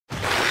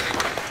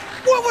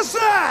What was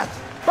that?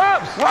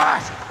 Bubs!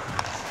 What?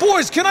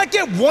 Boys, can I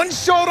get one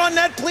shot on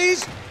that,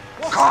 please?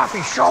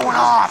 Coffee showing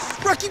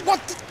off. Ricky, what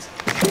the...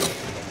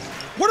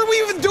 What are we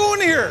even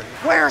doing here?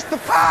 Where's the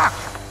puck?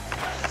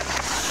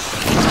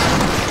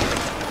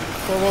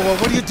 Whoa,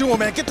 what are you doing,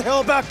 man? Get the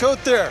hell back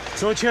out there. It's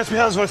the only chance we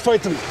have is if I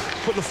fight them.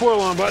 Put the foil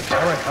on, bud.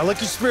 All right, I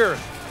like your spirit.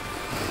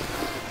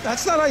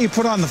 That's not how you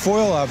put on the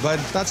foil, bud.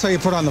 That's how you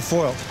put on the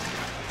foil.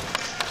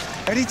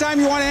 Anytime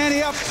you want to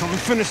ante up. So we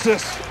finish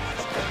this.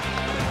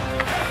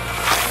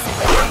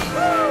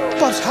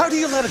 Bubs, how do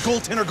you let a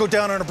goaltender go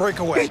down on a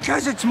breakaway?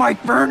 Because it's Mike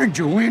Vernon,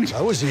 Julian.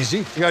 That was easy.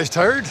 You guys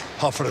tired?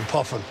 Huffing and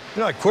puffing.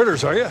 You're not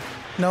quitters, are you?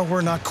 No,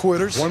 we're not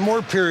quitters. One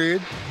more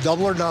period,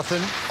 double or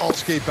nothing, I'll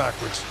skate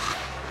backwards.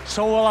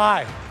 So will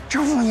I.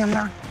 Julian,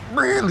 they're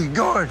really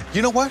good.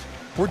 You know what?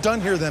 We're done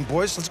here then,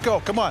 boys. Let's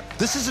go. Come on.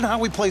 This isn't how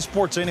we play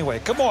sports anyway.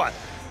 Come on.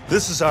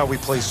 This is how we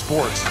play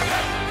sports.